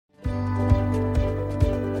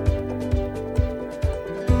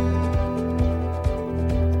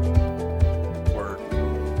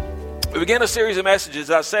begin a series of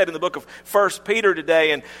messages, as I said, in the book of 1 Peter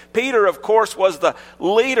today. And Peter, of course, was the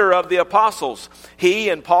leader of the apostles. He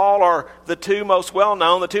and Paul are the two most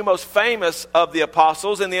well-known, the two most famous of the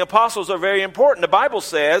apostles. And the apostles are very important. The Bible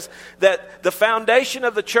says that the foundation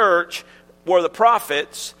of the church were the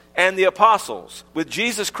prophets and the apostles, with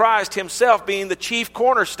Jesus Christ himself being the chief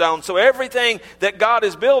cornerstone. So everything that God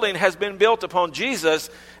is building has been built upon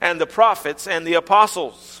Jesus and the prophets and the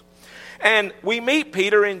apostles. And we meet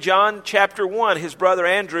Peter in John chapter 1. His brother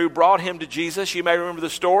Andrew brought him to Jesus. You may remember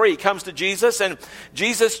the story. He comes to Jesus and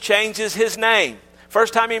Jesus changes his name.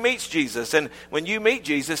 First time he meets Jesus. And when you meet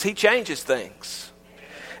Jesus, he changes things.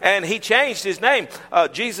 And he changed his name.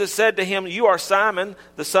 Jesus said to him, "You are Simon,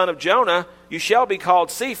 the son of Jonah. You shall be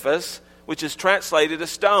called Cephas," which is translated a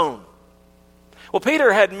stone. Well,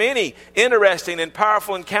 Peter had many interesting and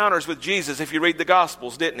powerful encounters with Jesus if you read the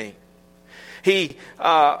Gospels, didn't he? He,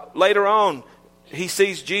 later on, he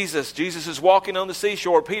sees Jesus. Jesus is walking on the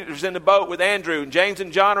seashore. Peter's in the boat with Andrew, and James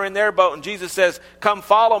and John are in their boat. And Jesus says, "Come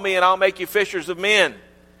follow me and I'll make you fishers of men."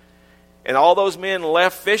 And all those men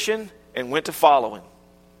left fishing and went to follow him.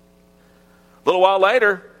 A little while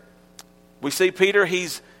later, we see Peter.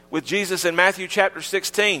 He's with Jesus in Matthew chapter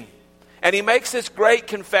 16. And he makes this great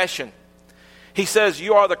confession. He says,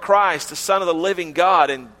 "You are the Christ, the Son of the living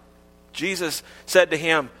God." And Jesus said to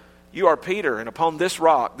him, "You are Peter, and upon this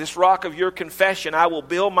rock of your confession, I will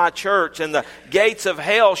build my church, and the gates of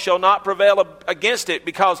hell shall not prevail against it,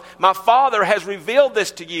 because my Father has revealed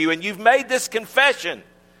this to you, and you've made this confession."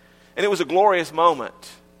 And it was a glorious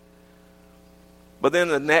moment. But then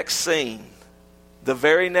the next scene, the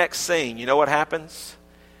very next scene, you know what happens?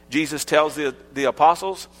 Jesus tells the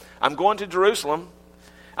apostles, "I'm going to Jerusalem.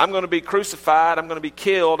 I'm going to be crucified. I'm going to be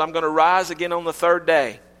killed. I'm going to rise again on the third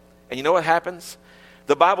day." And you know what happens?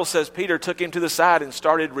 The Bible says Peter took him to the side and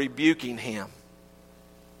started rebuking him.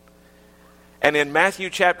 And in Matthew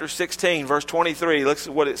chapter 16, verse 23, look at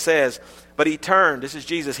what it says. "But he turned," this is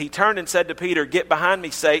Jesus, "he turned and said to Peter, 'Get behind me,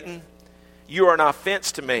 Satan. You are an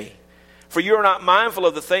offense to me. For you are not mindful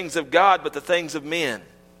of the things of God, but the things of men.'"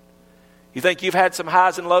 You think you've had some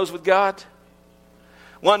highs and lows with God?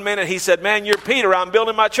 One minute he said, "Man, you're Peter. I'm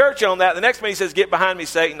building my church on that." The next minute he says, "Get behind me,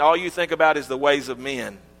 Satan. All you think about is the ways of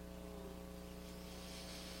men."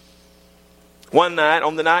 One night,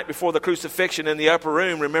 on the night before the crucifixion in the upper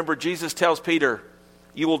room, remember Jesus tells Peter,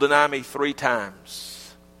 "You will deny me 3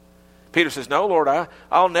 times. Peter says, "No, Lord,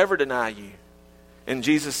 I'll never deny you." And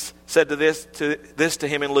Jesus said this to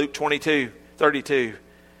him in Luke 22:32.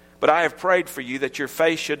 "But I have prayed for you that your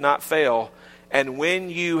faith should not fail. And when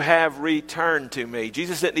you have returned to me,"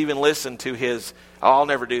 Jesus didn't even listen to his, "I'll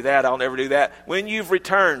never do that, I'll never do that." "When you've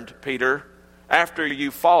returned, Peter, after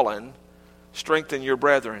you've fallen, strengthen your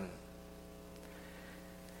brethren."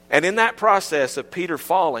 And in that process of Peter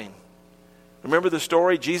falling, remember the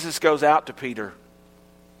story? Jesus goes out to Peter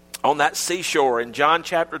on that seashore in John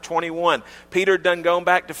chapter 21. Peter had done gone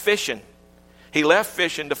back to fishing. He left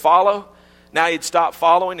fishing to follow. Now he'd stopped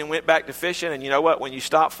following and went back to fishing. And you know what? When you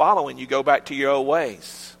stop following, you go back to your old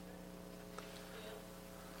ways.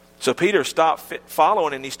 So Peter stopped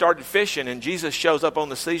following and he started fishing. And Jesus shows up on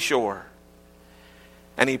the seashore.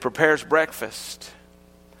 And he prepares breakfast.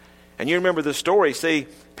 And you remember the story. See,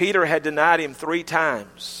 Peter had denied him 3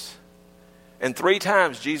 times. And 3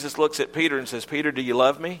 times Jesus looks at Peter and says, "Peter, do you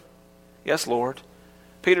love me?" "Yes, Lord."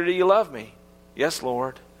 "Peter, do you love me?" "Yes,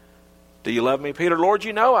 Lord." "Do you love me, Peter?" "Lord,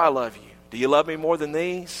 you know I love you." "Do you love me more than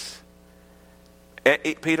these?"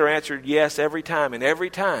 Peter answered yes every time. And every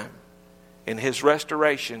time in his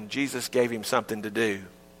restoration, Jesus gave him something to do.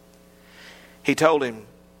 He told him,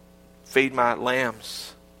 "Feed my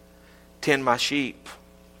lambs, tend my sheep,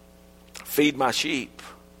 feed my sheep."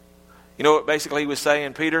 You know what basically he was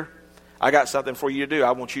saying? "Peter, I got something for you to do.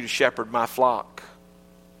 I want you to shepherd my flock."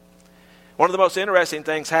 One of the most interesting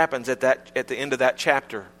things happens at the end of that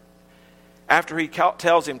chapter. After he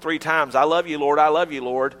tells him 3 times, "I love you, Lord, I love you,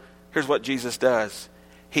 Lord," here's what Jesus does.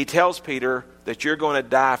 He tells Peter that you're going to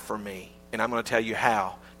die for me, and I'm going to tell you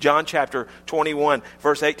how. John chapter 21,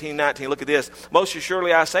 verse 18 and 19. Look at this. "Most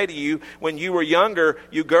assuredly I say to you, when you were younger,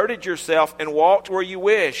 you girded yourself and walked where you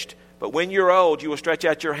wished. But when you're old, you will stretch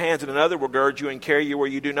out your hands, and another will gird you and carry you where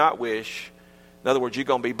you do not wish." In other words, you're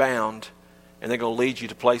going to be bound, and they're going to lead you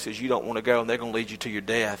to places you don't want to go, and they're going to lead you to your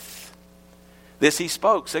death. This he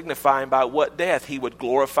spoke, signifying by what death he would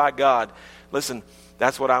glorify God. Listen,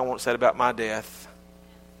 that's what I want said about my death,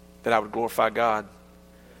 that I would glorify God.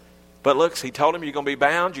 But look, he told him, you're going to be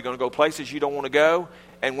bound, you're going to go places you don't want to go.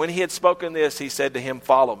 And when he had spoken this, he said to him,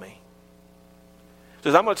 "Follow me." He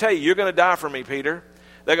says, "I'm going to tell you, you're going to die for me, Peter.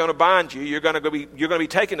 They're going to bind you. You're going to be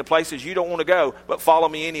taken to places you don't want to go, but follow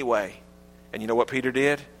me anyway." And you know what Peter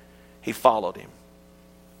did? He followed him.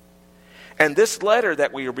 And this letter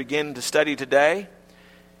that we are beginning to study today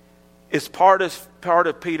is part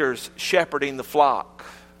of Peter's shepherding the flock.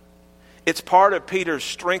 It's part of Peter's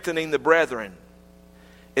strengthening the brethren.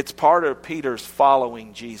 It's part of Peter's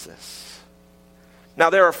following Jesus. Now,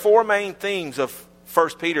 there are four main themes of 1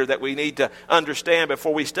 Peter that we need to understand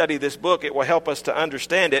before we study this book. It will help us to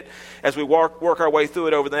understand it as we work our way through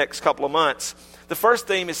it over the next couple of months. The first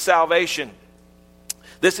theme is salvation.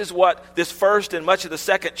 This is what this first and much of the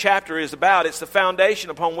second chapter is about. It's the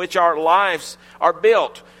foundation upon which our lives are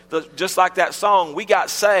built. Just like that song, we got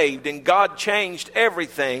saved, and God changed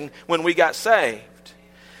everything when we got saved.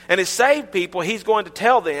 And as saved people, He's going to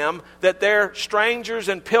tell them that they're strangers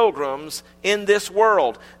and pilgrims in this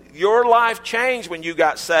world. Your life changed when you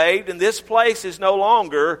got saved, and this place is no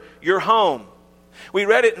longer your home. We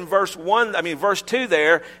read it in verse 2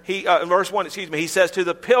 there. In verse 1, he says, to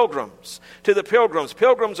the pilgrims. To the pilgrims.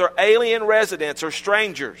 Pilgrims are alien residents or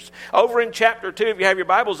strangers. Over in chapter 2, if you have your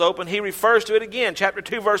Bibles open, he refers to it again. Chapter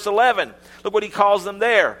 2, verse 11. Look what he calls them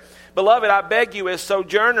there. Beloved, I beg you as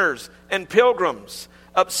sojourners and pilgrims,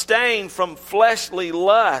 abstain from fleshly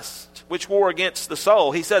lust, which war against the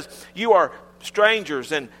soul. He says, you are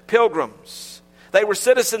strangers and pilgrims. They were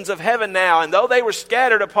citizens of heaven now, and though they were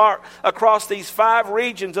scattered apart across these 5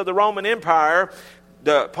 regions of the Roman Empire,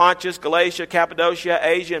 the Pontus, Galatia, Cappadocia,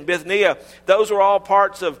 Asia, and Bithynia, those were all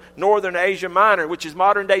parts of northern Asia Minor, which is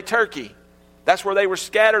modern-day Turkey. That's where they were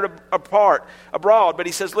scattered abroad. But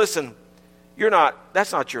he says, listen,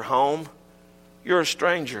 that's not your home. You're a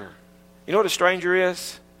stranger. You know what a stranger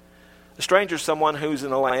is? A stranger is someone who's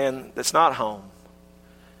in a land that's not home.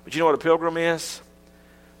 But you know what a pilgrim is?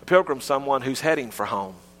 A pilgrim is someone who's heading for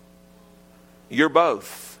home. You're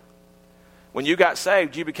both. When you got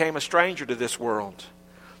saved, you became a stranger to this world.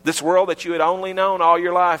 This world that you had only known all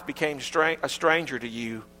your life became a stranger to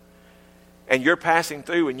you. And you're passing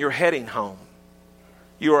through and you're heading home.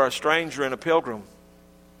 You are a stranger and a pilgrim.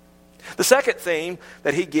 The second theme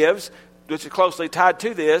that he gives, which is closely tied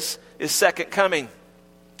to this, is second coming.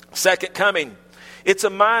 Second coming. It's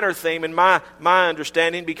a minor theme in my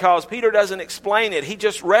understanding because Peter doesn't explain it. He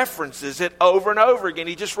just references it over and over again.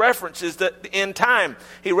 He just references the end time.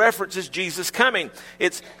 He references Jesus coming.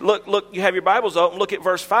 Look, you have your Bibles open. Look at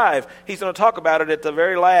verse 5. He's going to talk about it at the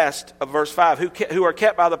very last of verse 5. Who are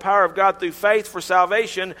kept by the power of God through faith for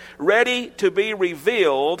salvation, ready to be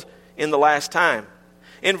revealed in the last time.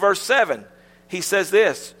 In verse 7, he says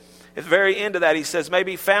this. At the very end of that, he says, may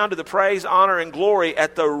be found to the praise, honor, and glory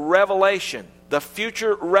at the revelation, the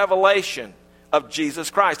future revelation of Jesus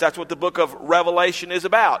Christ. That's what the book of Revelation is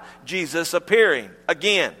about. Jesus appearing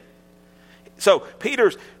again. So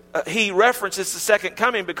Peter, he references the second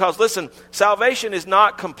coming because, listen, salvation is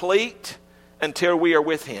not complete until we are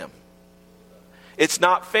with Him. It's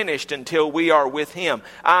not finished until we are with Him.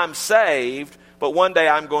 I'm saved, but one day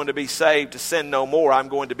I'm going to be saved to sin no more. I'm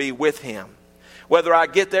going to be with Him. Whether I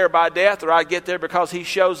get there by death or I get there because He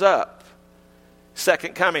shows up.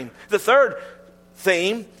 Second coming. The third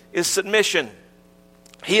theme is submission.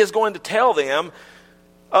 He is going to tell them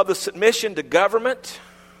of the submission to government,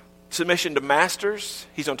 submission to masters.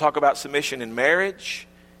 He's going to talk about submission in marriage.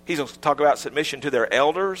 He's going to talk about submission to their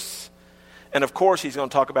elders. And of course, he's going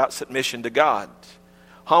to talk about submission to God.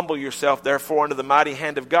 Humble yourself, therefore, under the mighty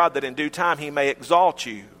hand of God, that in due time He may exalt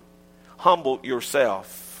you. Humble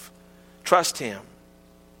yourself. Trust Him.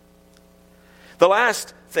 The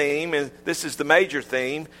last theme, and this is the major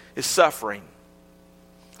theme, is suffering.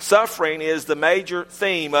 Suffering is the major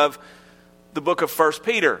theme of the book of 1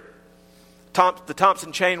 Peter. The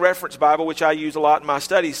Thompson Chain Reference Bible, which I use a lot in my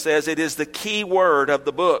studies, says it is the key word of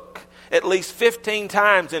the book. At least 15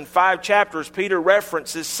 times in 5 chapters, Peter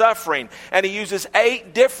references suffering, and he uses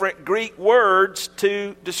 8 different Greek words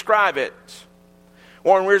to describe it.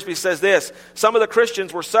 Warren Wiersbe says this, some of the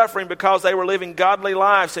Christians were suffering because they were living godly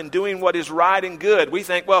lives and doing what is right and good. We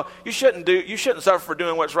think, well, you shouldn't suffer for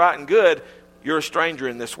doing what's right and good. You're a stranger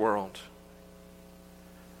in this world.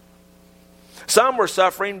 Some were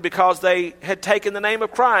suffering because they had taken the name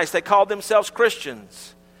of Christ. They called themselves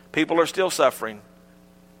Christians. People are still suffering.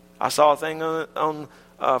 I saw a thing on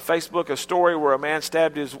Facebook, a story where a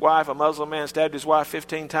Muslim man stabbed his wife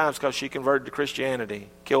 15 times because she converted to Christianity.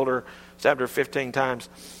 Killed her, stabbed her 15 times.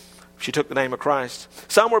 She took the name of Christ.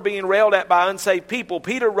 Some were being railed at by unsaved people.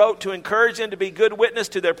 Peter wrote to encourage them to be good witness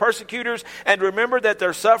to their persecutors and remember that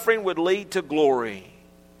their suffering would lead to glory.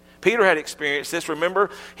 Peter had experienced this. Remember,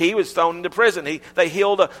 he was thrown into prison. They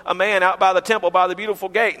healed a man out by the temple, by the beautiful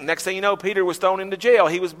gate. And next thing you know, Peter was thrown into jail.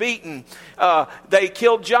 He was beaten. They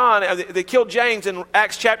killed John. They killed James in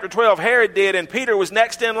Acts chapter 12. Herod did, and Peter was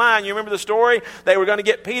next in line. You remember the story? They were going to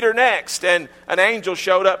get Peter next, and an angel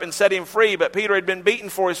showed up and set him free. But Peter had been beaten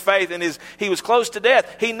for his faith, and he was close to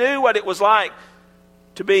death. He knew what it was like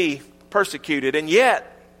to be persecuted. And yet,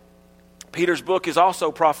 Peter's book is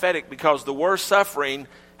also prophetic because the worst suffering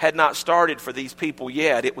had not started for these people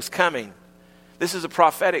yet. It was coming. This is a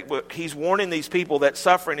prophetic book. He's warning these people that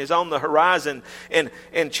suffering is on the horizon. In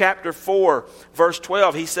chapter 4, verse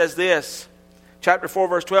 12, he says this. Chapter 4,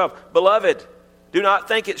 verse 12, "Beloved, do not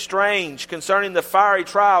think it strange concerning the fiery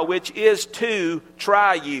trial which is to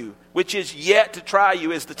try you." Which is yet to try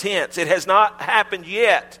you is the tense. It has not happened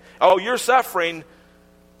yet. Oh, you're suffering,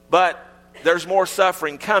 but there's more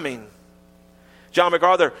suffering coming. John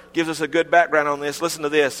MacArthur gives us a good background on this. Listen to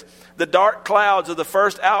this. The dark clouds of the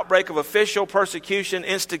first outbreak of official persecution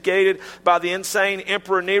instigated by the insane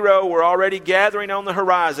Emperor Nero were already gathering on the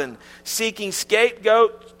horizon, seeking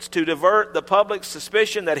scapegoats to divert the public's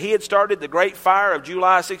suspicion that he had started the Great Fire of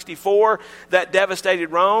July 64 that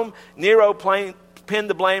devastated Rome. Nero pinned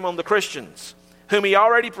the blame on the Christians, whom he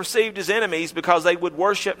already perceived as enemies because they would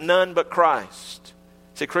worship none but Christ.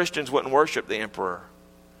 See, Christians wouldn't worship the emperor.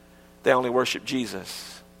 They only worshiped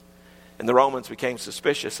Jesus. And the Romans became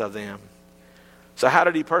suspicious of them. So how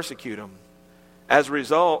did he persecute them? As a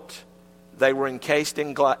result, they were encased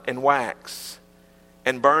in wax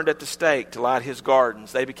and burned at the stake to light his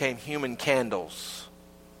gardens. They became human candles.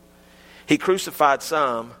 He crucified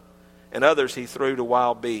some, and others he threw to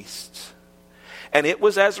wild beasts. And it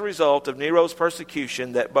was as a result of Nero's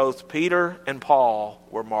persecution that both Peter and Paul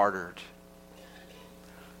were martyred.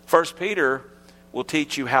 1 Peter will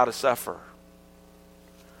teach you how to suffer.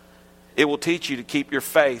 It will teach you to keep your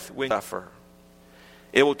faith when you suffer.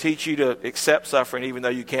 It will teach you to accept suffering even though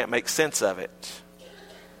you can't make sense of it.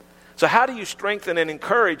 So how do you strengthen and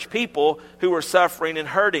encourage people who are suffering and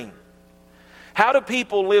hurting? How do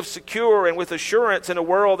people live secure and with assurance in a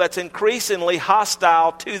world that's increasingly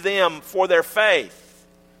hostile to them for their faith?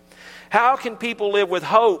 How can people live with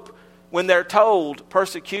hope when they're told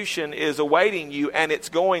persecution is awaiting you and it's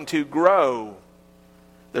going to grow?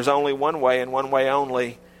 There's only one way and one way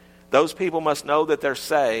only. Those people must know that they're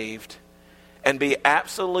saved and be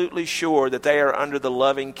absolutely sure that they are under the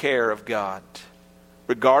loving care of God.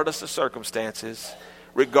 Regardless of circumstances,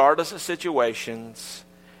 regardless of situations,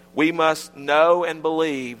 we must know and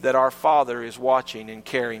believe that our Father is watching and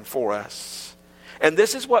caring for us. And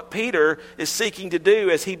this is what Peter is seeking to do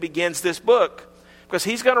as he begins this book. Because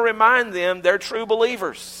he's going to remind them they're true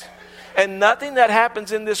believers. And nothing that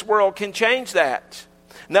happens in this world can change that.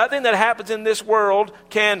 Nothing that happens in this world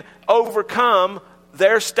can overcome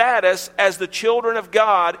their status as the children of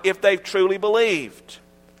God if they've truly believed.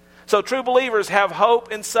 So true believers have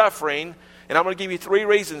hope in suffering. And I'm going to give you 3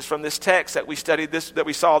 reasons from this text that we studied that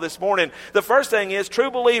we saw this morning. The first thing is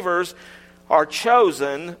true believers are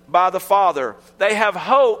chosen by the Father. They have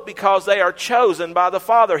hope because they are chosen by the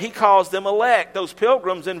Father. He calls them elect. Those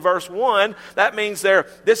pilgrims in verse 1, that means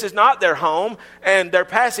this is not their home and they're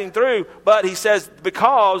passing through. But he says,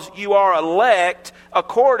 because you are elect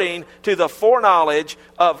according to the foreknowledge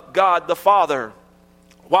of God the Father.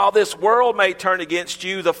 While this world may turn against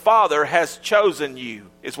you, the Father has chosen you,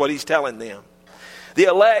 is what he's telling them. The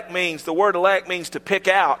word elect means to pick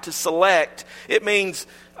out, to select. It means,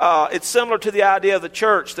 it's similar to the idea of the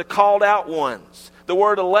church, the called out ones. The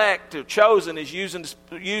word elect or chosen is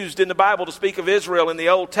used in the Bible to speak of Israel in the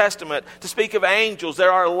Old Testament, to speak of angels.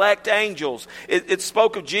 There are elect angels. It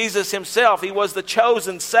spoke of Jesus himself. He was the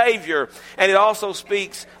chosen Savior. And it also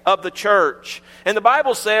speaks of the church. And the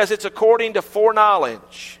Bible says it's according to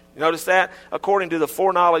foreknowledge. You notice that? According to the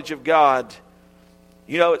foreknowledge of God.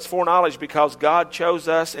 You know it's foreknowledge because God chose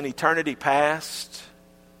us in eternity past.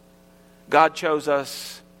 God chose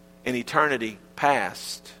us in eternity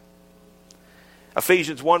past.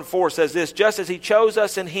 Ephesians 1:4 says this, just as he chose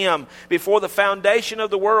us in him before the foundation of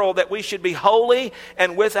the world, that we should be holy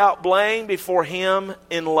and without blame before him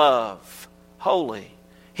in love. Holy.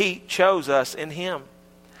 He chose us in him.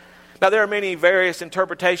 Now there are many various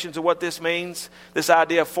interpretations of what this means, this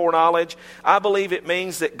idea of foreknowledge. I believe it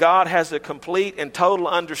means that God has a complete and total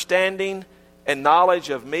understanding and knowledge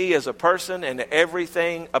of me as a person and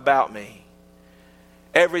everything about me.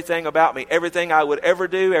 Everything about me, everything I would ever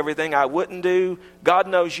do, everything I wouldn't do. God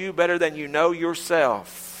knows you better than you know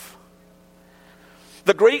yourself.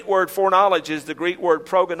 The Greek word foreknowledge is the Greek word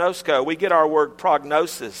prognosko. We get our word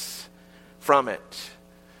prognosis from it.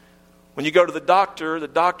 When you go to the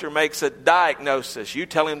doctor makes a diagnosis. You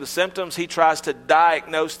tell him the symptoms, he tries to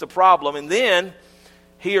diagnose the problem, and then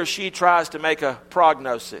he or she tries to make a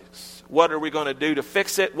prognosis. What are we going to do to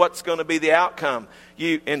fix it? What's going to be the outcome?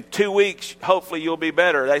 In 2 weeks, hopefully you'll be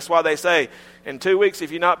better. That's why they say, in 2 weeks,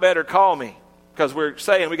 if you're not better, call me. Because we're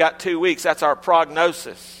saying we got 2 weeks. That's our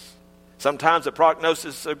prognosis. Sometimes the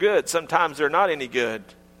prognosis are good. Sometimes they're not any good.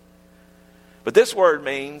 But this word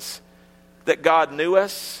means that God knew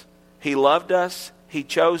us. He loved us. He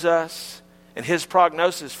chose us. And His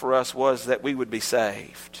prognosis for us was that we would be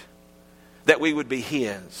saved. That we would be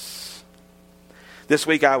His. This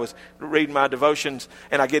week I was reading my devotions,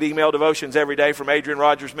 and I get email devotions every day from Adrian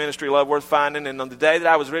Rogers Ministry, Love Worth Finding. And on the day that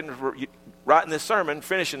I was writing this sermon,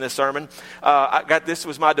 finishing this sermon, this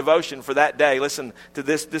was my devotion for that day. Listen to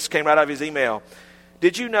this. This came right out of his email.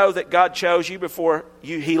 Did you know that God chose you before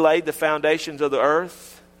He laid the foundations of the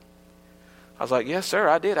earth? I was like, yes, sir,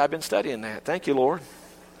 I did. I've been studying that. Thank you, Lord.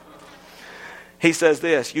 He says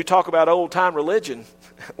this, you talk about old-time religion.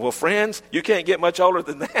 Well, friends, you can't get much older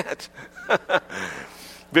than that.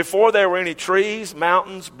 Before there were any trees,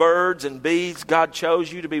 mountains, birds, and bees, God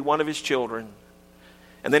chose you to be one of His children.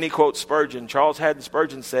 And then he quotes Spurgeon. Charles Haddon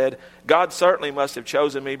Spurgeon said, God certainly must have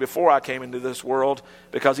chosen me before I came into this world,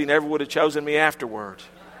 because He never would have chosen me afterward.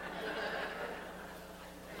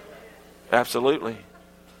 Absolutely.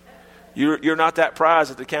 You're not that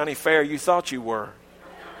prize at the county fair you thought you were.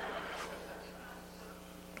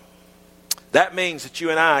 That means that you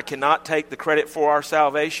and I cannot take the credit for our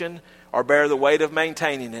salvation or bear the weight of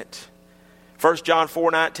maintaining it. 1 John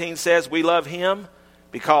 4:19 says, we love Him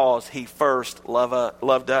because He first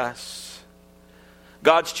loved us.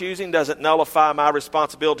 God's choosing doesn't nullify my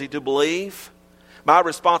responsibility to believe. My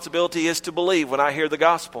responsibility is to believe when I hear the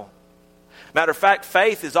gospel. Matter of fact,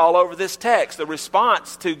 faith is all over this text. The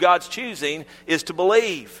response to God's choosing is to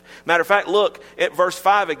believe. Matter of fact, look at verse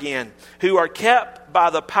 5 again. Who are kept by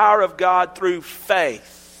the power of God through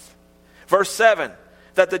faith. Verse 7,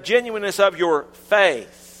 that the genuineness of your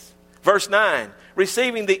faith. Verse 9,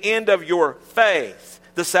 receiving the end of your faith,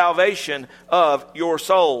 the salvation of your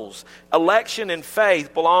souls. Election and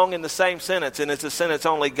faith belong in the same sentence, and it's a sentence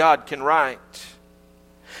only God can write.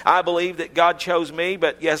 I believe that God chose me,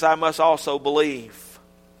 but yes, I must also believe.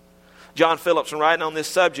 John Phillips, in writing on this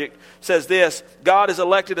subject, says this, God has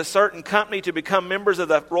elected a certain company to become members of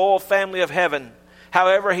the royal family of heaven.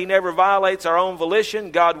 However, He never violates our own volition.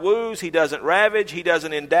 God woos. He doesn't ravage. He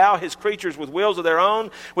doesn't endow His creatures with wills of their own,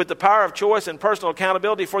 with the power of choice and personal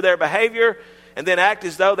accountability for their behavior, and then act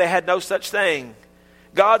as though they had no such thing.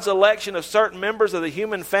 God's election of certain members of the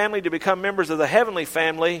human family to become members of the heavenly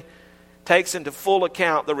family takes into full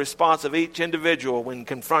account the response of each individual when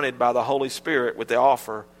confronted by the Holy Spirit with the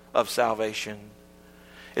offer of salvation.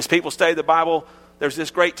 As people study the Bible, there's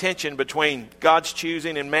this great tension between God's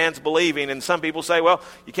choosing and man's believing. And some people say, well,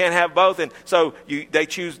 you can't have both. And so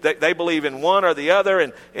they believe in one or the other.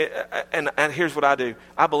 And here's what I do.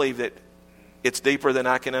 I believe that it's deeper than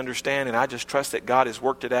I can understand. And I just trust that God has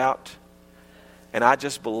worked it out. And I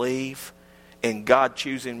just believe in God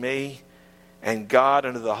choosing me. And God,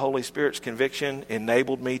 under the Holy Spirit's conviction,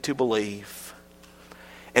 enabled me to believe.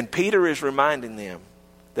 And Peter is reminding them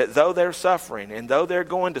that though they're suffering and though they're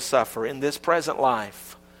going to suffer in this present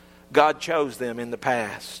life, God chose them in the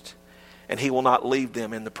past, and He will not leave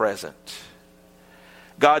them in the present.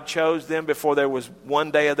 God chose them before there was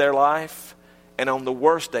one day of their life, and on the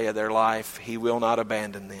worst day of their life, He will not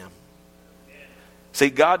abandon them.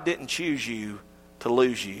 See, God didn't choose you to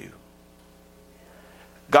lose you.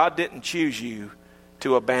 God didn't choose you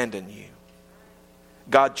to abandon you.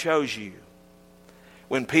 God chose you.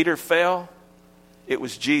 When Peter fell, it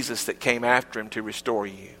was Jesus that came after him to restore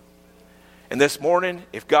you. And this morning,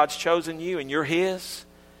 if God's chosen you and you're His,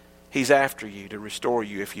 He's after you to restore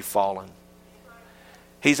you if you've fallen.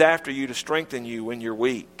 He's after you to strengthen you when you're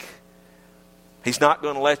weak. He's not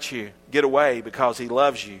going to let you get away because He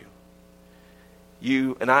loves you.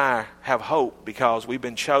 You and I have hope because we've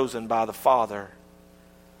been chosen by the Father.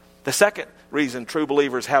 The second reason true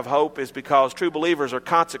believers have hope is because true believers are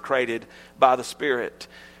consecrated by the Spirit.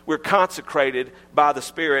 We're consecrated by the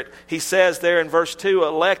Spirit. He says there in verse 2,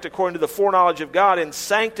 elect according to the foreknowledge of God in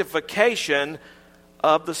sanctification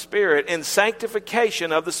of the Spirit. In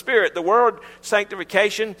sanctification of the Spirit. The word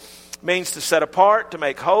sanctification means to set apart, to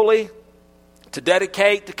make holy, to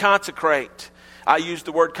dedicate, to consecrate. I use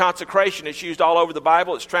the word consecration. It's used all over the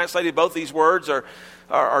Bible. It's translated, both these words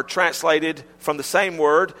are translated from the same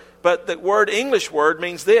word. But the English word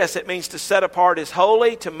means this. It means to set apart as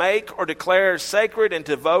holy, to make or declare as sacred, and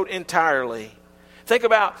to devote entirely. Think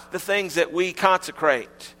about the things that we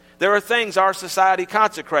consecrate. there are things our society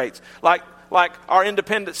consecrates, like our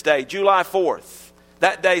Independence Day, July 4th.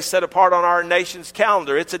 That day set apart on our nation's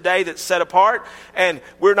calendar. It's a day that's set apart, and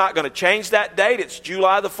we're not going to change that date. It's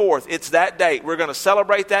July the 4th. It's that date. We're going to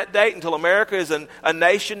celebrate that date until America is a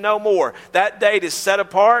nation no more. That date is set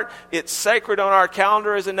apart. It's sacred on our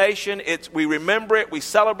calendar as a nation. We remember it. We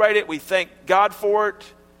celebrate it. We thank God for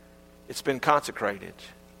it. It's been consecrated.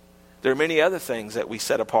 There are many other things that we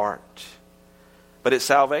set apart. But it's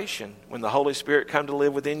salvation. When the Holy Spirit comes to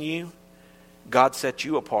live within you, God set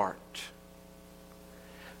you apart.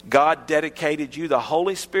 God dedicated you. The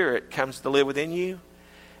Holy Spirit comes to live within you,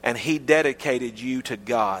 and He dedicated you to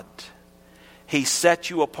God. He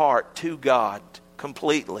set you apart to God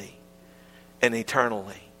completely and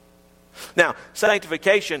eternally. Now,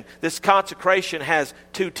 sanctification, this consecration has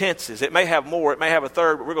two tenses. It may have more, it may have a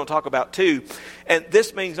third, but we're going to talk about two. And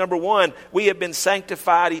this means, number one, we have been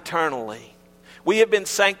sanctified eternally. We have been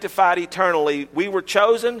sanctified eternally. We were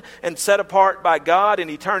chosen and set apart by God in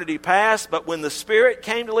eternity past, but when the Spirit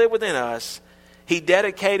came to live within us, He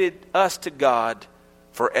dedicated us to God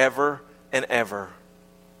forever and ever.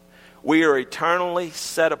 We are eternally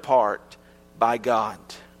set apart by God,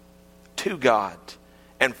 to God,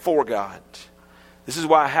 and for God. This is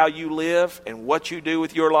why how you live and what you do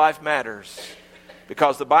with your life matters.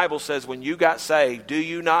 Because the Bible says when you got saved, do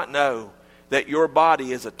you not know that your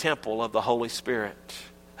body is a temple of the Holy Spirit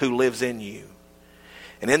who lives in you?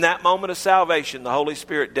 And in that moment of salvation, the Holy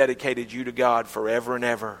Spirit dedicated you to God forever and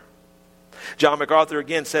ever. John MacArthur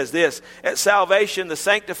again says this: at salvation, the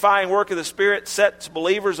sanctifying work of the Spirit sets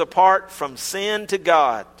believers apart from sin to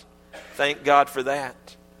God. Thank God for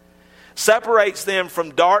that. Separates them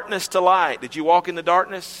from darkness to light. Did you walk in the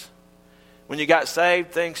darkness? When you got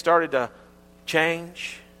saved, things started to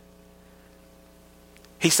change.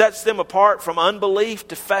 He sets them apart from unbelief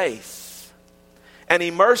to faith. And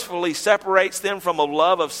He mercifully separates them from a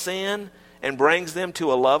love of sin and brings them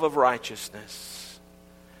to a love of righteousness.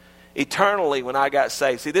 Eternally, when I got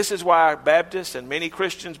saved. See, this is why Baptists and many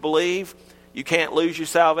Christians believe you can't lose your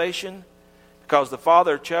salvation. Because the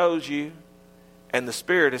Father chose you and the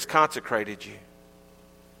Spirit has consecrated you.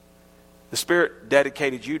 The Spirit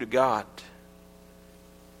dedicated you to God.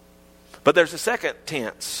 But there's a second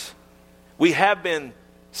tense. We have been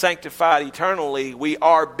sanctified eternally. We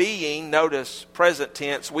are being, notice present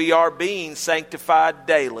tense, we are being sanctified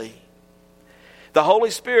daily. The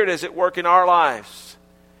Holy Spirit is at work in our lives.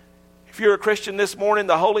 If you're a Christian this morning,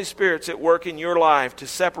 the Holy Spirit's at work in your life to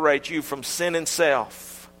separate you from sin and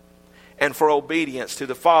self and for obedience to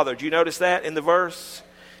the Father. Do you notice that in the verse?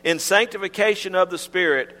 In sanctification of the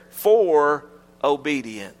Spirit for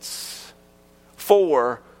obedience.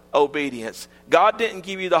 For obedience. God didn't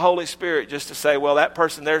give you the Holy Spirit just to say, well, that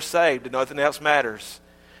person, they're saved and nothing else matters.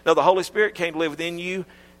 No, the Holy Spirit came to live within you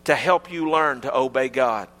to help you learn to obey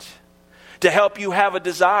God. To help you have a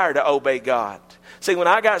desire to obey God. See, when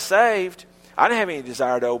I got saved, I didn't have any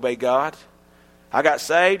desire to obey God. I got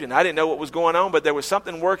saved and I didn't know what was going on, but there was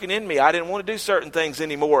something working in me. I didn't want to do certain things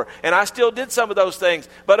anymore. And I still did some of those things.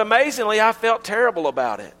 But amazingly, I felt terrible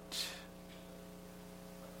about it.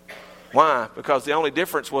 Why? Because the only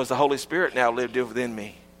difference was the Holy Spirit now lived within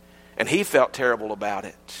me. And He felt terrible about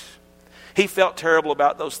it. He felt terrible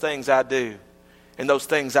about those things I do and those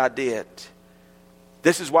things I did.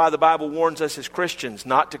 This is why the Bible warns us as Christians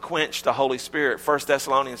not to quench the Holy Spirit. 1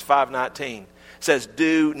 Thessalonians 5:19 says,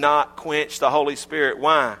 do not quench the Holy Spirit.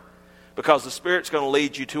 Why? Because the Spirit's going to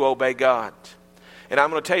lead you to obey God. And I'm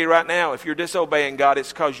going to tell you right now, if you're disobeying God,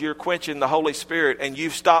 it's because you're quenching the Holy Spirit and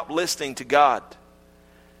you've stopped listening to God.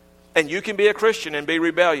 And you can be a Christian and be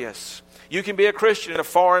rebellious. You can be a Christian in a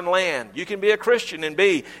foreign land. You can be a Christian and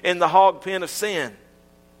be in the hog pen of sin.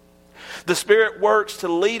 The Spirit works to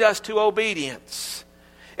lead us to obedience.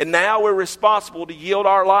 And now we're responsible to yield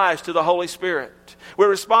our lives to the Holy Spirit. We're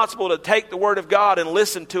responsible to take the Word of God and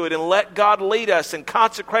listen to it and let God lead us and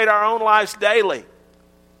consecrate our own lives daily.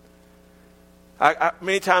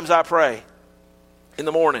 Many times I pray in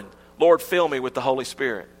the morning, Lord, fill me with the Holy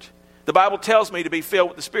Spirit. The Bible tells me to be filled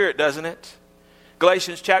with the Spirit, doesn't it?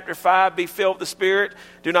 Galatians chapter 5, be filled with the Spirit.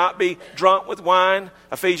 Do not be drunk with wine.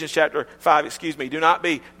 Ephesians chapter 5, do not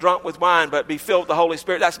be drunk with wine, but be filled with the Holy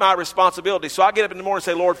Spirit. That's my responsibility. So I get up in the morning and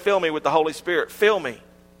say, Lord, fill me with the Holy Spirit. Fill me.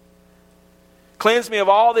 Cleanse me of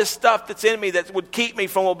all this stuff that's in me that would keep me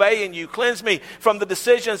from obeying you. Cleanse me from the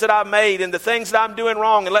decisions that I've made and the things that I'm doing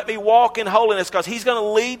wrong. And let me walk in holiness because He's going to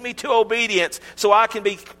lead me to obedience so I can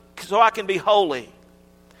be holy.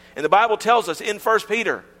 And the Bible tells us in 1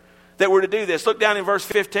 Peter that we're to do this. Look down in verse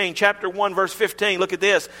 15, chapter 1, verse 15. Look at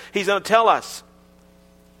this. He's going to tell us.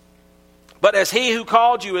 But as he who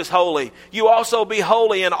called you is holy, you also be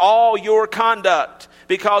holy in all your conduct,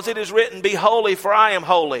 because it is written, be holy, for I am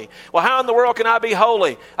holy. Well, how in the world can I be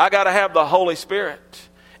holy? I got to have the Holy Spirit.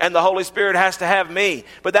 And the Holy Spirit has to have me.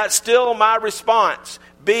 But that's still my response.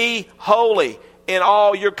 Be holy in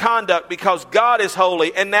all your conduct, because God is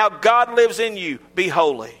holy, and now God lives in you. Be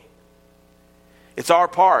holy. It's our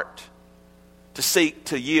part to seek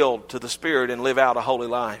to yield to the Spirit and live out a holy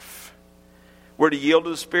life. We're to yield to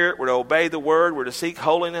the Spirit. We're to obey the Word. We're to seek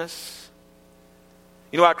holiness.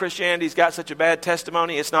 You know why Christianity's got such a bad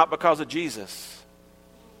testimony? It's not because of Jesus.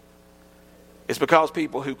 It's because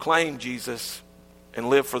people who claim Jesus and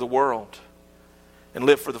live for the world and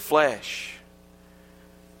live for the flesh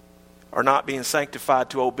are not being sanctified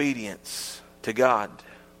to obedience to God.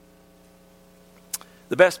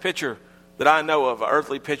 The best picture that I know of, an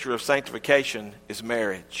earthly picture of sanctification, is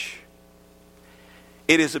marriage.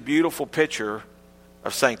 It is a beautiful picture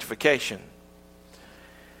of sanctification.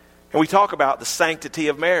 And we talk about the sanctity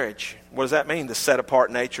of marriage. What does that mean? The set-apart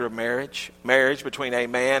nature of marriage. Marriage between a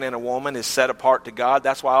man and a woman is set apart to God.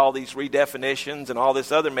 That's why all these redefinitions and all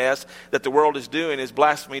this other mess that the world is doing is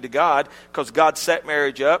blasphemy to God, because God set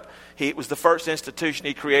marriage up. It was the first institution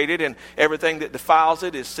He created, and everything that defiles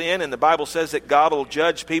it is sin. And the Bible says that God will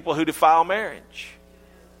judge people who defile marriage.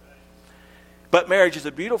 But marriage is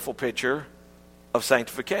a beautiful picture of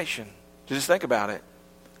sanctification. Just think about it.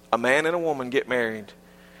 A man and a woman get married,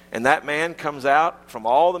 and that man comes out from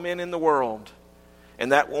all the men in the world,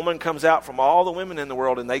 and that woman comes out from all the women in the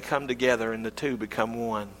world, and they come together, and the two become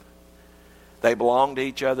one. They belong to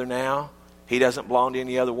each other now. He doesn't belong to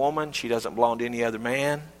any other woman. She doesn't belong to any other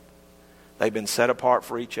man. They've been set apart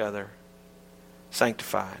for each other,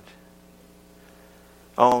 sanctified.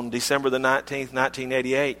 On December the 19th,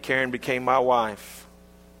 1988, Karen became my wife.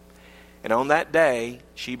 And on that day,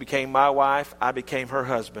 she became my wife, I became her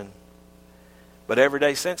husband. But every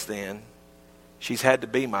day since then, she's had to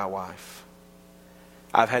be my wife.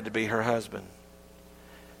 I've had to be her husband.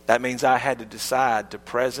 That means I had to decide to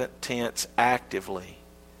present tense actively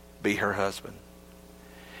be her husband.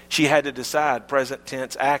 She had to decide present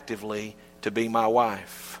tense actively to be my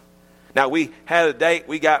wife. Now, we had a date,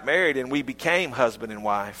 we got married, and we became husband and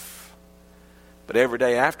wife. But every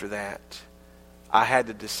day after that, I had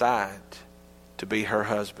to decide to be her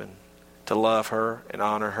husband, to love her and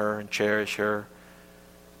honor her and cherish her,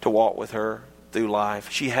 to walk with her through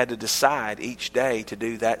life. She had to decide each day to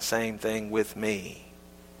do that same thing with me.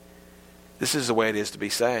 This is the way it is to be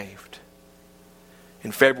saved.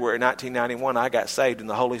 In February 1991, I got saved, and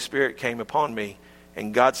the Holy Spirit came upon me,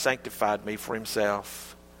 and God sanctified me for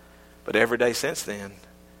Himself. But every day since then,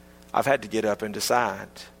 I've had to get up and decide,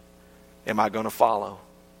 am I going to follow?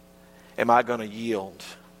 Am I going to yield?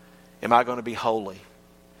 Am I going to be holy?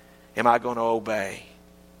 Am I going to obey?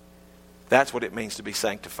 That's what it means to be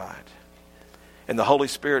sanctified. And the Holy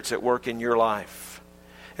Spirit's at work in your life.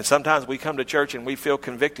 And sometimes we come to church and we feel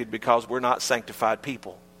convicted because we're not sanctified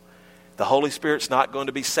people. The Holy Spirit's not going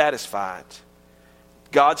to be satisfied.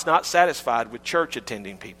 God's not satisfied with church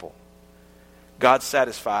attending people. God's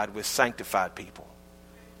satisfied with sanctified people.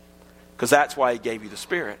 Because that's why He gave you the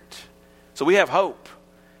Spirit. So we have hope.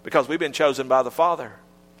 Because we've been chosen by the Father.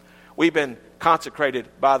 We've been consecrated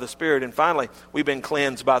by the Spirit. And finally, we've been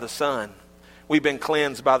cleansed by the Son. We've been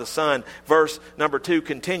cleansed by the Son. Verse number 2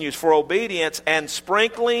 continues, for obedience and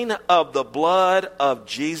sprinkling of the blood of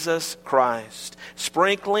Jesus Christ.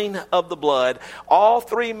 Sprinkling of the blood. All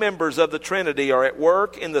three members of the Trinity are at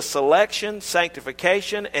work in the selection,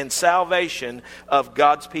 sanctification, and salvation of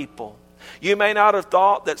God's people. You may not have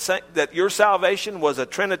thought that your salvation was a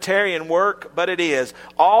Trinitarian work, but it is.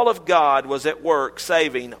 All of God was at work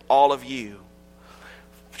saving all of you.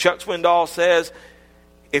 Chuck Swindoll says,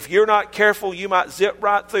 if you're not careful, you might zip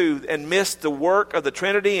right through and miss the work of the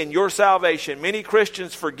Trinity in your salvation. Many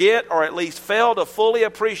Christians forget, or at least fail to fully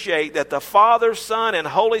appreciate, that the Father, Son, and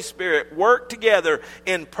Holy Spirit work together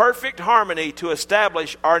in perfect harmony to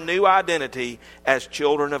establish our new identity as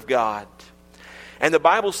children of God. And the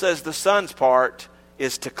Bible says the Son's part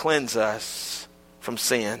is to cleanse us from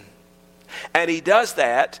sin. And He does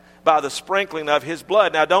that by the sprinkling of His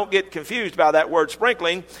blood. Now, don't get confused by that word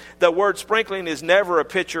sprinkling. The word sprinkling is never a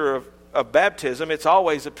picture of baptism. It's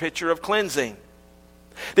always a picture of cleansing.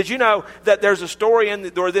 Did you know that there's a story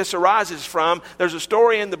where this arises from? There's a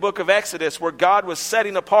story in the book of Exodus where God was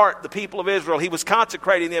setting apart the people of Israel. He was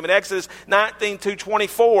consecrating them in Exodus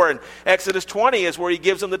 19:24. And Exodus 20 is where He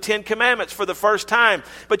gives them the 10 Commandments for the first time.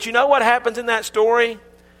 But you know what happens in that story?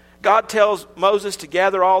 God tells Moses to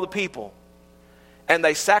gather all the people. And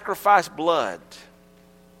they sacrifice blood.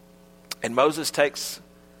 And Moses takes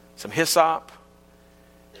some hyssop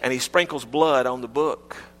And he sprinkles blood on the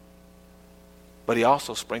book. But he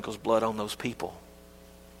also sprinkles blood on those people.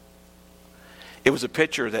 It was a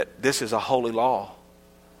picture that this is a holy law,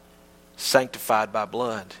 sanctified by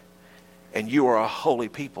blood. And you are a holy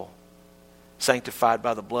people, sanctified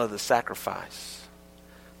by the blood of the sacrifice.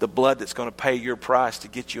 The blood that's going to pay your price to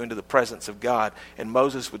get you into the presence of God. And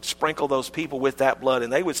Moses would sprinkle those people with that blood,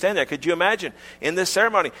 and they would stand there. Could you imagine? In this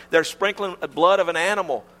ceremony, they're sprinkling the blood of an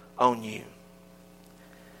animal on you.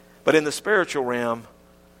 But in the spiritual realm,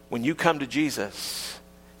 when you come to Jesus,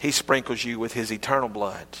 he sprinkles you with his eternal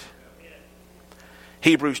blood.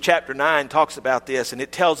 Hebrews chapter 9 talks about this, and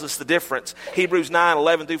it tells us the difference. Hebrews 9,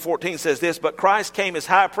 11 through 14 says this, "But Christ came as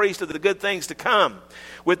high priest of the good things to come,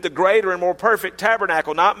 with the greater and more perfect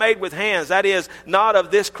tabernacle, not made with hands, that is, not of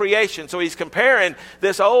this creation." So he's comparing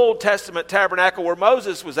this Old Testament tabernacle where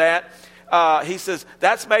Moses was at. He says,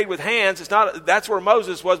 that's made with hands. That's where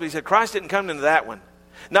Moses was, but he said, Christ didn't come into that one.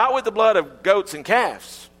 Not with the blood of goats and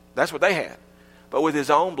calves. That's what they had. But with his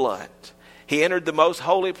own blood. He entered the most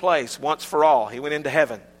holy place once for all. He went into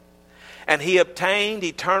heaven. And he obtained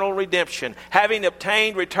eternal redemption. Having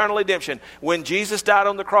obtained eternal redemption, when Jesus died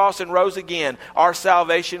on the cross and rose again, our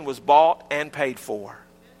salvation was bought and paid for.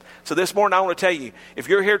 So this morning I want to tell you, if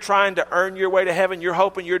you're here trying to earn your way to heaven, you're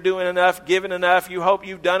hoping you're doing enough, giving enough, you hope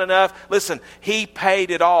you've done enough. Listen, he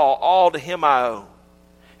paid it all to him I owe.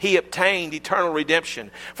 He obtained eternal redemption.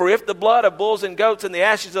 For if the blood of bulls and goats and the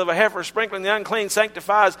ashes of a heifer sprinkling the unclean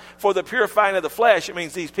sanctifies for the purifying of the flesh, it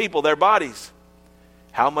means these people, their bodies,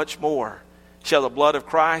 how much more shall the blood of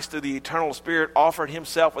Christ through the eternal Spirit offered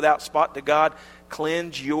himself without spot to God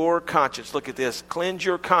cleanse your conscience. Look at this. Cleanse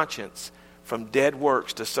your conscience from dead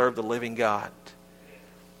works to serve the living God.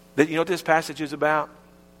 You know what this passage is about?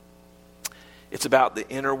 It's about the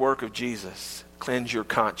inner work of Jesus. Cleanse your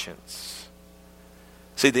conscience.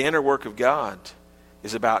 See, the inner work of God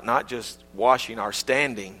is about not just washing our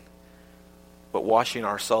standing, but washing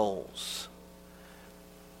our souls.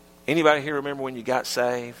 Anybody here remember when you got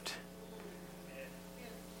saved?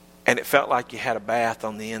 And it felt like you had a bath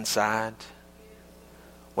on the inside?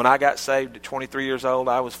 When I got saved at 23 years old,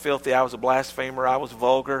 I was filthy, I was a blasphemer, I was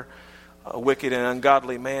vulgar, a wicked and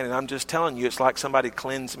ungodly man. And I'm just telling you, it's like somebody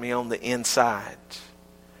cleansed me on the inside.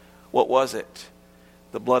 What was it?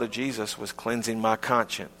 The blood of Jesus was cleansing my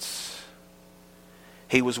conscience.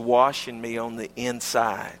 He was washing me on the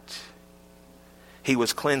inside. He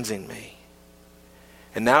was cleansing me.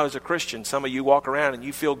 And now as a Christian, some of you walk around and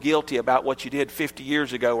you feel guilty about what you did 50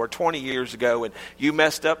 years ago or 20 years ago, and you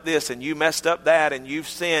messed up this and you messed up that and you've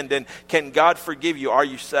sinned, and can God forgive you? Are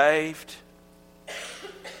you saved?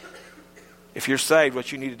 If you're saved,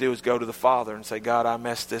 what you need to do is go to the Father and say, God, I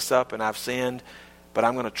messed this up and I've sinned, but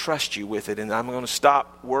I'm going to trust you with it, and I'm going to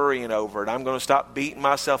stop worrying over it. I'm going to stop beating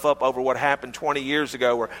myself up over what happened 20 years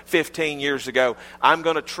ago or 15 years ago. I'm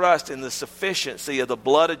going to trust in the sufficiency of the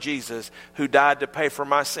blood of Jesus who died to pay for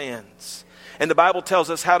my sins. And the Bible tells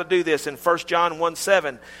us how to do this in 1 John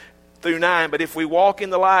 1:7 through 9. But if we walk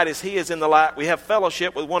in the light as he is in the light, we have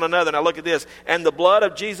fellowship with one another. Now look at this. And the blood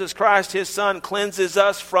of Jesus Christ, his Son, cleanses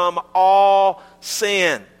us from all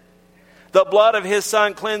sin. The blood of his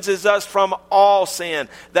Son cleanses us from all sin.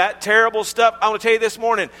 That terrible stuff, I want to tell you this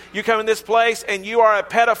morning, you come in this place and you are a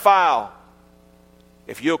pedophile.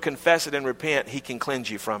 If you'll confess it and repent, he can cleanse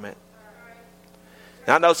you from it.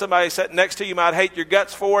 Now I know somebody sitting next to you might hate your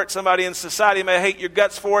guts for it. Somebody in society may hate your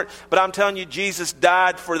guts for it. But I'm telling you, Jesus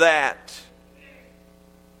died for that.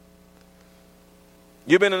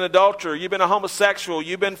 You've been an adulterer. You've been a homosexual.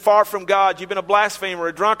 You've been far from God. You've been a blasphemer,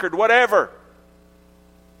 a drunkard, whatever.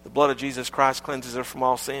 The blood of Jesus Christ cleanses us from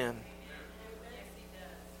all sin.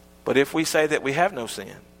 But if we say that we have no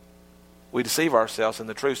sin, we deceive ourselves and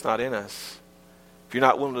the truth's not in us. If you're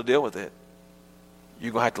not willing to deal with it,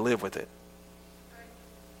 you're going to have to live with it.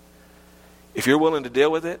 If you're willing to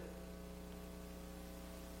deal with it,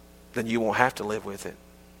 then you won't have to live with it.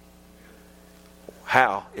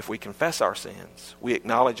 How? If we confess our sins, we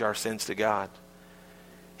acknowledge our sins to God.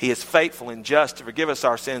 He is faithful and just to forgive us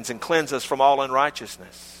our sins and cleanse us from all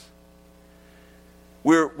unrighteousness.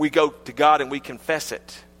 We go to God and we confess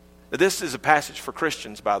it. Now, this is a passage for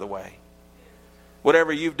Christians, by the way.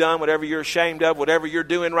 Whatever you've done, whatever you're ashamed of, whatever you're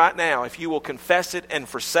doing right now, if you will confess it and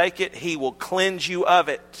forsake it, he will cleanse you of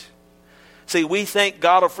it. See, we think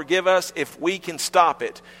God will forgive us if we can stop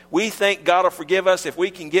it. We think God will forgive us if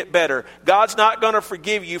we can get better. God's not going to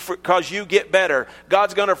forgive you because you get better.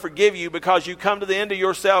 God's going to forgive you because you come to the end of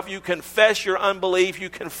yourself. You confess your unbelief. You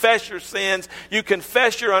confess your sins. You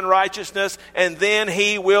confess your unrighteousness. And then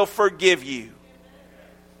he will forgive you.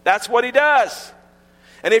 That's what he does.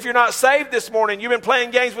 And if you're not saved this morning, you've been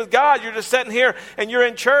playing games with God, you're just sitting here and you're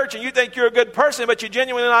in church and you think you're a good person, but you're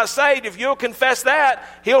genuinely not saved, if you'll confess that,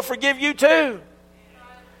 He'll forgive you too.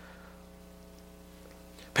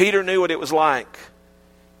 Peter knew what it was like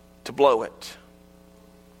to blow it.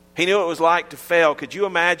 He knew what it was like to fail. Could you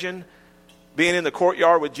imagine being in the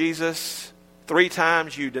courtyard with Jesus? 3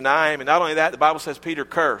 times you deny Him. And not only that, the Bible says Peter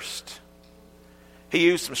cursed. He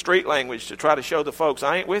used some street language to try to show the folks,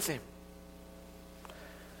 I ain't with Him.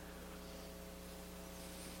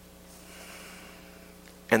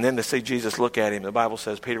 And then to see Jesus look at him, the Bible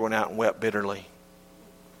says Peter went out and wept bitterly.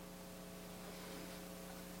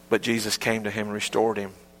 But Jesus came to him and restored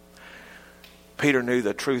him. Peter knew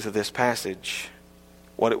the truth of this passage,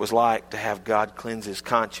 what it was like to have God cleanse his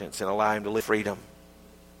conscience and allow him to live freedom.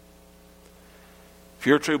 If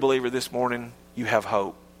you're a true believer this morning, you have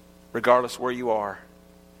hope, regardless where you are.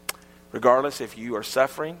 Regardless if you are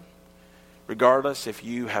suffering, regardless if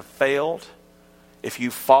you have failed, if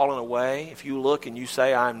you've fallen away, if you look and you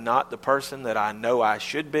say, I'm not the person that I know I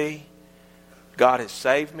should be. God has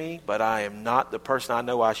saved me, but I am not the person I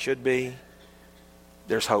know I should be.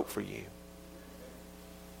 There's hope for you.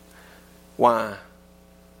 Why?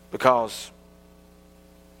 Because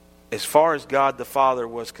as far as God the Father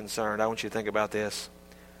was concerned, I want you to think about this.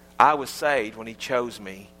 I was saved when He chose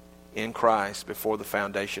me in Christ before the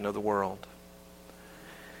foundation of the world.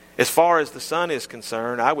 As far as the Son is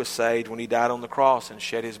concerned, I was saved when He died on the cross and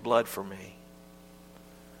shed His blood for me.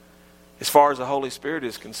 As far as the Holy Spirit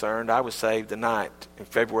is concerned, I was saved the night in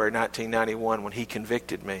February 1991 when He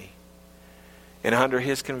convicted me. And under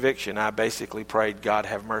His conviction, I basically prayed, God,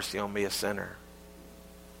 have mercy on me, a sinner.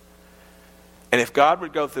 And if God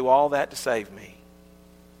would go through all that to save me,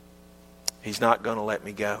 He's not going to let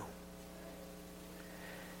me go.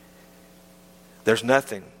 There's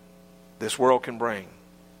nothing this world can bring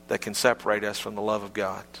that can separate us from the love of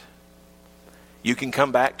God. You can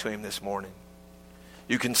come back to Him this morning.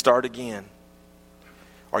 You can start again.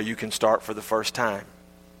 Or you can start for the first time.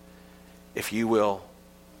 If you will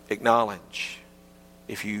acknowledge,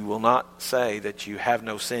 if you will not say that you have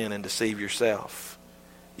no sin and deceive yourself,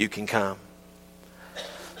 you can come.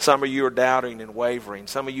 Some of you are doubting and wavering.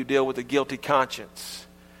 Some of you deal with a guilty conscience.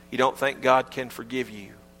 You don't think God can forgive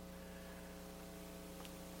you.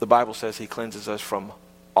 The Bible says He cleanses us from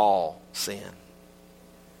all sin.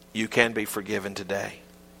 You can be forgiven today.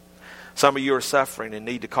 Some of you are suffering and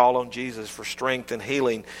need to call on Jesus for strength and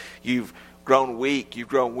healing. You've grown weak. You've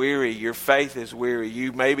grown weary. Your faith is weary.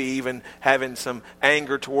 You may be even having some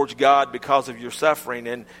anger towards God because of your suffering,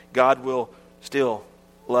 and God will still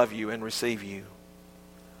love you and receive you.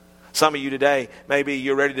 Some of you today, maybe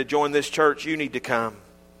you're ready to join this church. You need to come.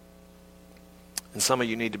 And some of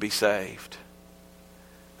you need to be saved.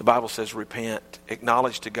 The Bible says repent.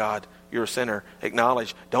 Acknowledge to God you're a sinner.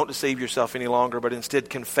 Acknowledge. Don't deceive yourself any longer, but instead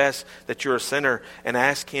confess that you're a sinner and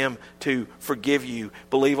ask Him to forgive you.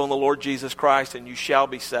 Believe on the Lord Jesus Christ and you shall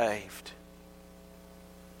be saved.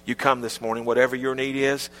 You come this morning, whatever your need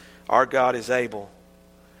is, our God is able